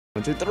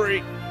1, 2,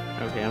 3.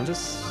 Okay, I'm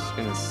just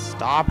gonna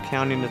stop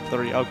counting to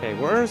 3. Okay,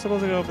 we're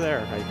supposed to go over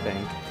there, I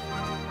think.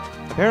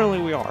 Apparently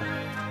we are.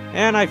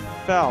 And I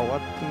fell.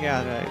 What?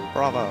 Yeah,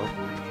 bravo,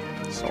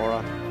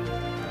 Sora.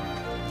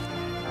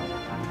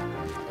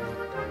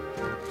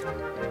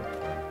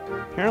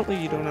 Apparently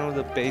you don't know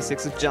the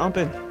basics of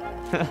jumping.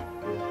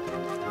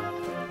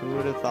 Who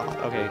would have thought?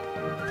 Okay,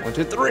 1,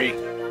 2, 3.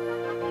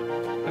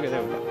 Okay,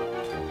 there we go.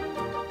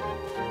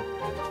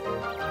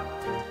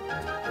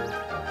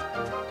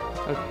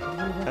 Okay,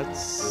 that's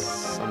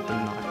something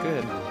not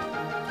good. I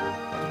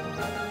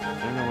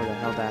don't know where the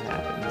hell that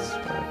happens,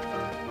 but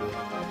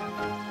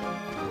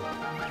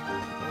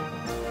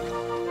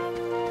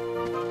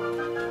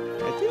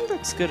I think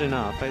that's good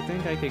enough. I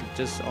think I could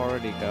just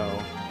already go.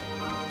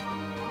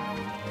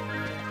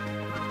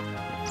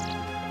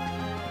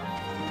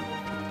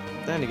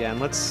 Then again,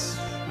 let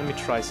me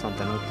try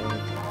something, okay?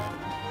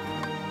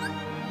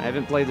 I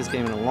haven't played this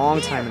game in a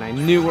long time, and I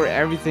knew where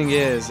everything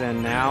is,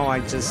 and now I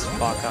just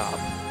fuck up.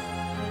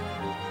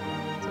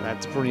 So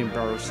that's pretty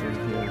embarrassing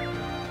here.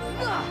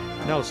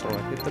 No,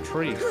 Sora, hit the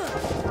tree.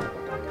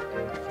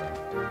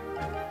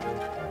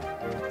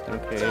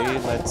 Okay,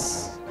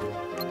 let's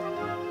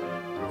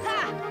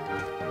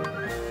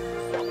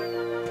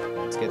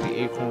get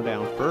the acorn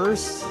down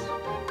first.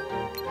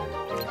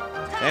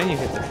 Then you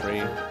hit the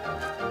tree.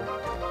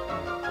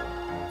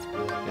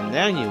 And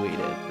then you eat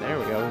it. There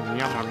we go.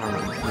 Yeah,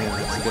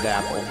 it's a good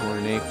apple, or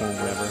an acorn,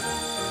 whatever.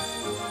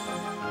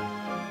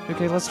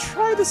 Okay, let's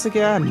try this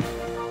again.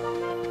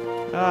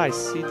 Ah, I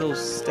see those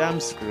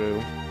stems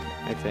grew,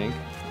 I think.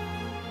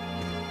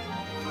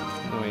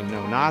 No, wait,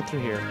 no, not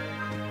through here.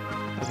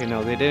 Okay,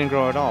 no, they didn't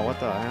grow at all. What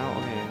the hell?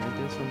 Okay, I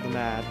did something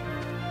bad.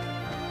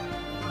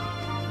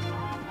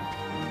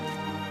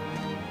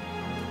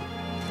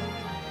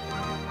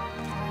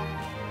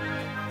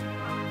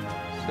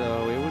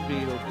 So it would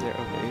be over there,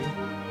 okay.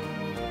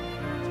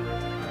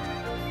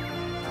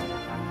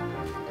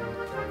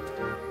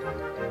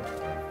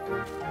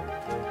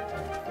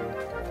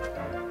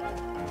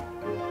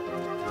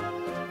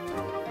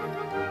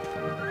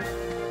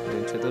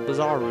 Into the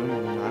bazaar room,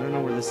 and I don't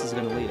know where this is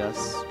gonna lead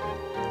us.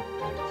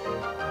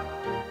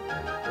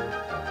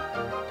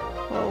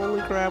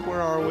 Holy crap,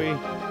 where are we?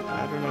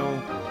 I don't know.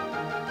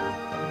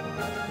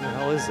 What the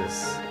hell is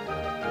this?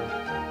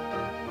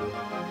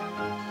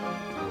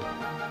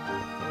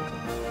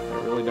 I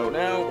really don't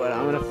know, but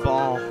I'm gonna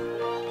fall.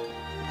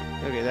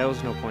 Okay, that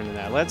was no point in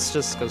that. Let's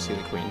just go see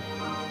the queen.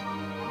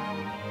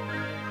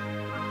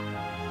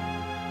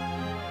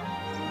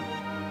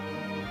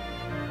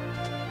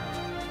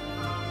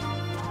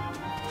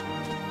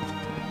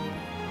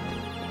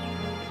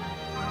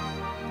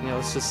 Yeah,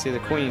 let's just see the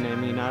queen. I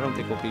mean, I don't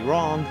think we'll be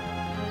wrong.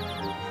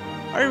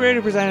 Are you ready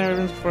to present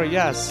evidence before?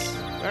 Yes.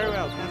 Very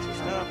well. Counselor,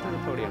 step up to the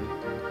podium.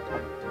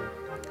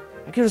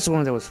 I guess it's the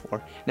one that was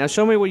 4. Now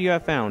show me what you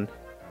have found.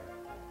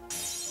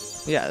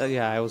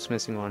 Yeah, I was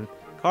missing one.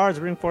 Cards,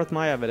 bring forth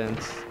my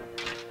evidence.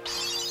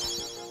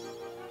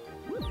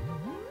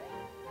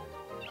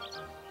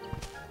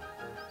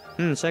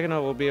 Second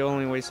note will be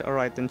only waste.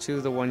 Alright, then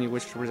choose the one you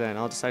wish to present.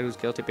 I'll decide who's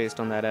guilty based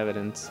on that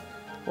evidence.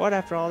 What,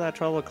 after all that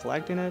trouble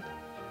collecting it?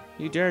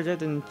 You dare it,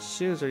 then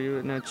choose, or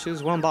you now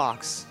choose one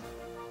box.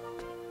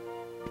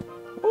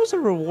 What was the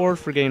reward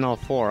for getting all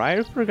 4?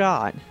 I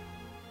forgot.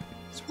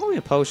 It's probably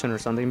a potion or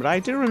something, but I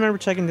do remember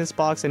checking this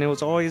box and it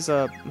was always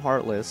a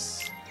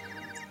heartless.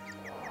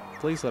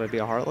 Please let it be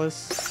a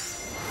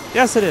heartless.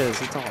 Yes, it is.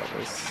 It's a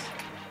heartless.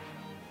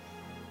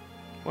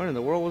 What in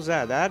the world was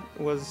that? That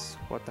was...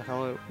 what the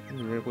hell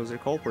was their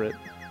culprit?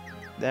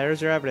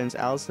 There's your evidence.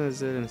 Allison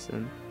is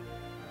innocent.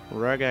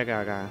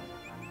 Ragagaga.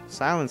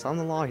 Silence on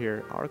the law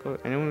here. Arco,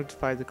 anyone who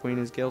defies the queen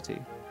is guilty.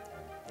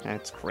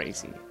 That's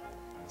crazy.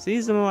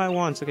 Seize the moment I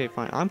want. Okay,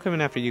 fine. I'm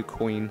coming after you,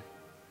 queen.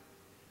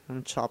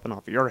 I'm chopping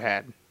off your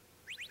head.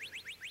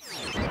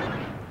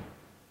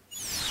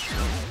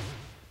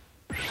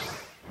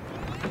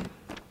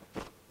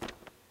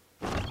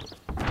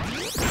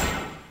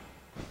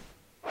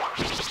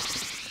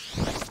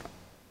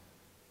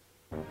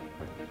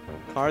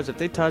 Cards, if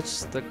they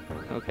touch the...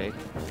 okay.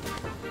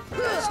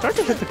 Start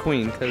to hit the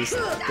queen, because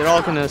they're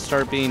all gonna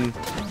start being...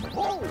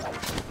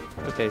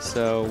 okay,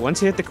 so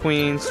once you hit the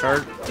queen,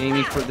 start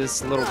aiming for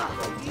this little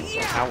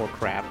power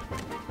crap.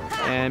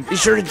 And be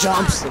sure to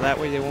jump, so that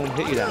way they won't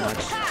hit you that much.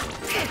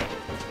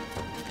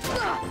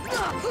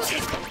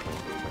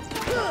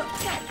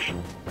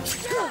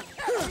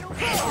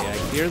 Okay,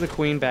 I gear the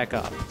queen back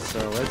up,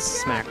 so let's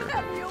smack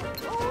her.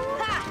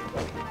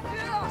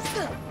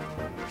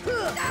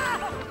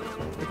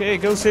 Okay,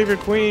 go save your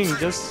queen.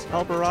 Just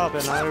help her up,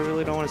 and I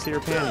really don't want to see her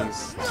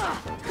panties.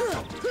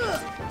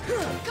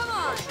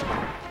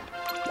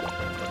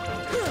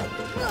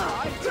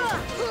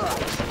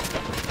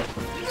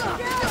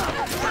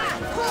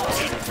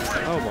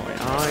 Oh boy,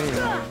 I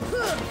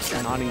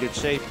am not in good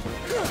shape.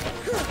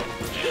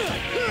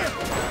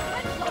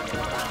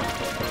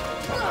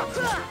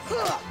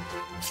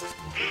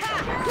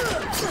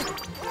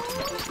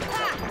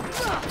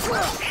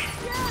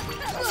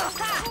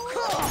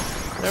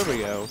 There we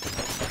go.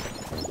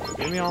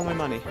 Give me all my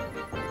money.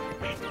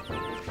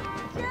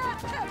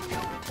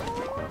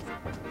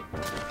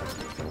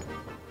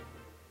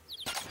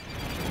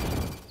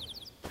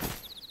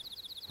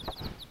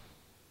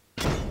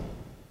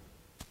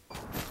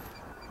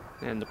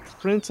 And the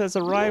prince has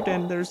arrived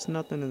and there's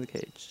nothing in the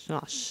cage.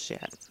 Oh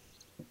shit.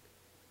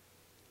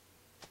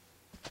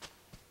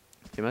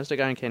 You must have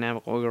gotten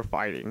kidnapped while we were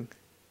fighting.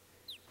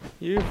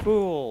 You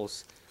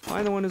fools!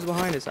 Find the one who's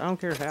behind us. I don't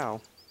care how.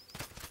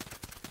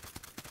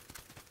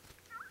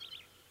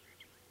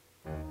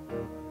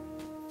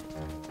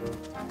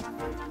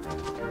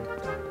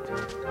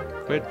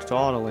 Quit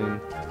dawdling.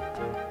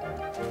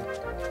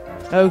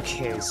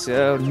 Okay,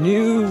 so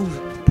new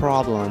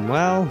problem.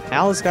 Well,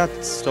 Alice got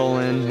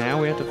stolen.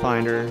 Now we have to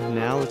find her.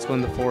 Now let's go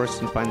in the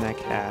forest and find that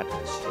cat.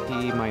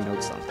 He might know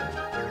something.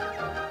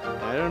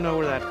 I don't know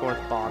where that fourth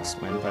box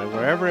went, but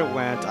wherever it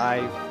went,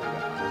 I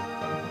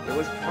forgot. It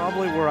was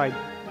probably where I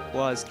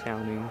was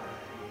counting.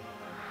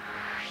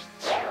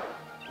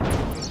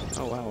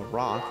 Oh wow, a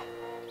rock.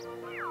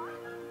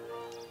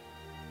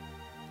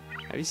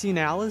 Have you seen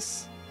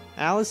Alice?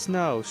 Alice,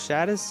 no.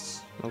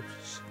 Shadows? Oh,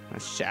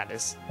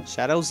 Shadows.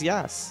 Shadows,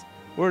 yes.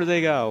 Where do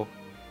they go?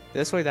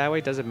 This way, that way,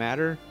 doesn't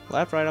matter.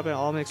 Left, right, up, and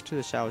all mixed to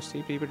the shadows.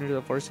 Steep deeper into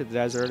the forest to the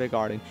deserted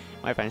garden.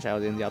 Might find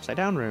shadows in the upside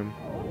down room.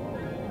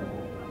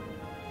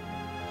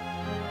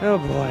 Oh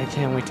boy, I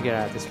can't wait to get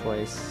out of this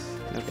place.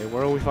 Okay,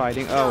 where are we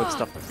fighting? Oh, it's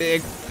the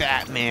big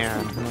fat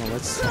man. Oh,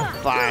 let's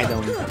fight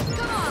him.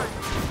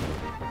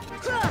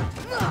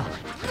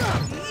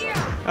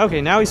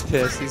 Okay, now he's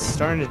pissed. He's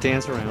starting to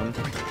dance around.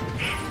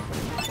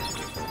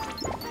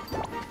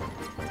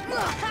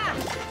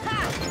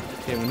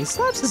 Okay, when he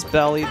slaps his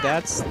belly,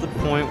 that's the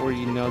point where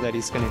you know that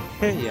he's gonna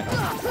hit you.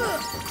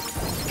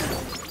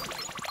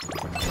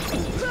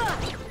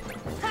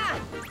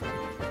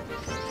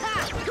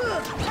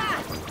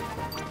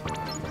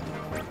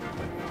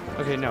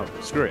 Okay, no,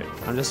 screw it.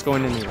 I'm just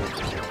going in here.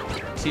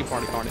 Tea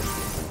party.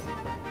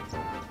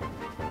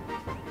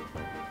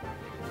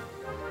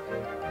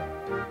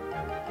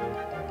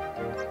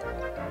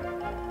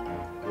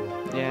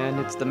 Yeah, and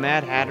it's the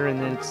Mad Hatter and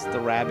then it's the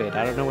rabbit.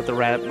 I don't know what the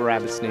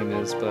rabbit's name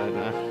is, but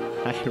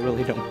I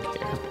really don't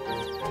care.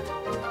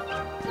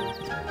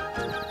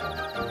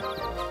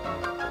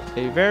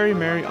 A very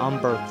merry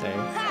birthday.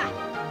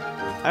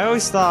 I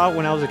always thought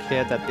when I was a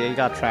kid that they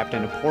got trapped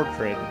in a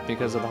portrait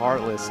because of the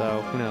Heartless,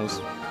 so who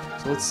knows.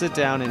 So let's sit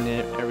down in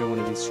every one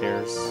of these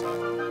chairs.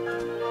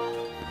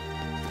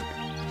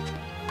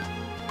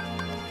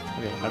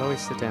 Okay, how do I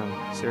sit down?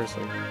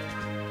 Seriously.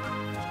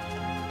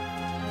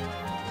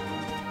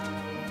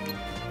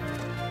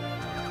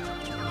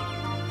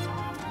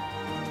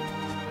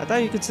 I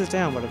thought you could sit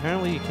down, but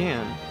apparently you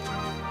can.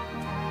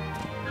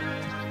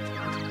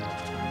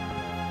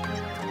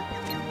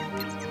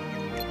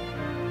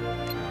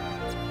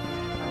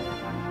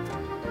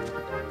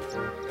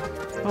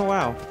 Oh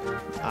wow,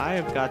 I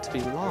have got to be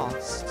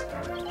lost.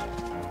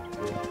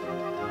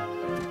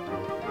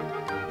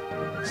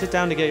 Sit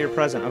down to get your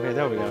present. Okay,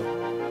 there we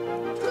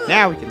go.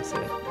 Now we can sit.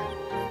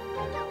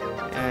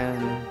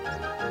 And...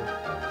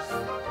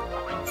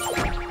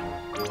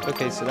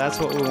 okay, so that's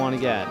what we want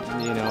to get.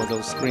 You know,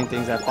 those green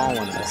things that fall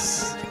on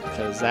us.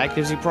 Because that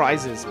gives you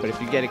prizes. But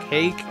if you get a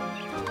cake,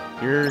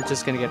 you're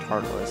just going to get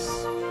Heartless.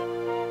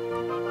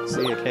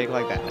 See, a cake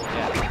like that.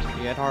 Yeah,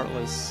 you get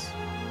Heartless.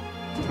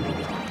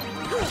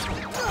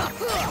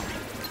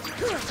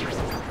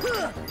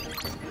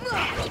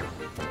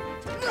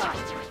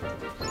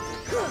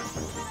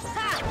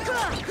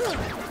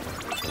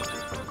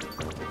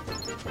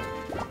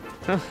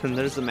 And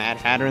there's the Mad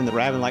Hatter and the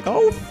rabbit like,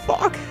 oh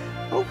fuck!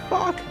 Oh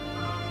fuck!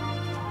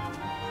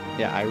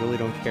 Yeah, I really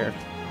don't care.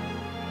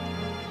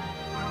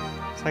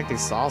 It's like they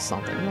saw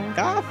something. Like,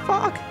 ah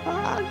fuck!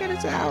 Ah, get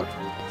us out!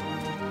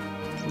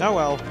 No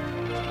well.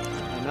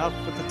 Enough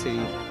with the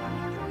tea.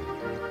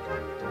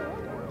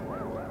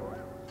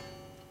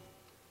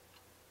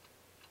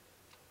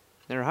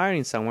 They're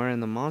hiding somewhere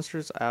and the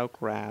monster's out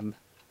grab.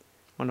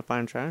 Want to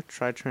find a trap?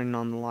 Try turning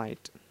on the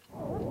light.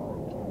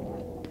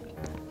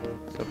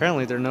 So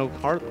apparently there are no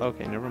heart.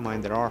 Okay, never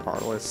mind. There are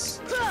Heartless.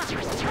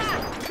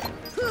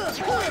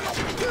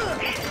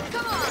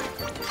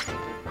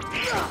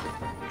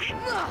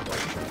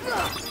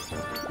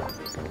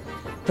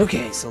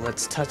 Okay, so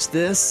let's touch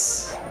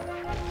this.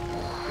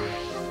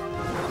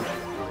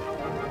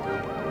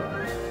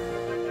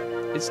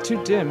 It's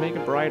too dim. Make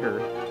it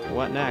brighter.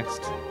 What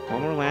next?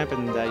 One more lamp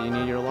and that you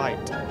need your light.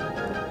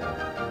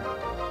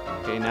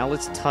 Okay, now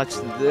let's touch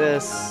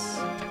this.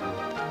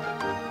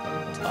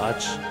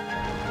 Touch.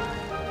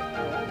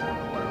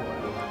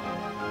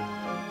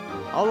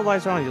 All the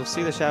lights are on. You'll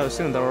see the shadows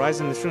soon. They'll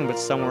rise in this room, but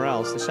somewhere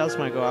else. The shadows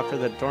might go after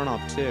the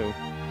doorknob too.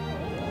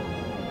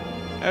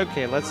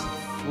 Okay, let's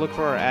look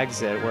for our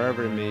exit,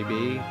 wherever it may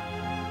be.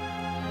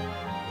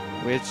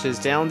 Which is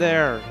down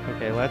there.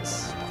 Okay,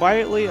 let's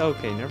quietly...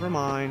 okay, never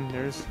mind.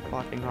 There's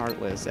fucking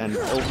Heartless and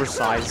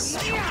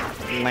oversized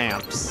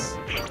lamps.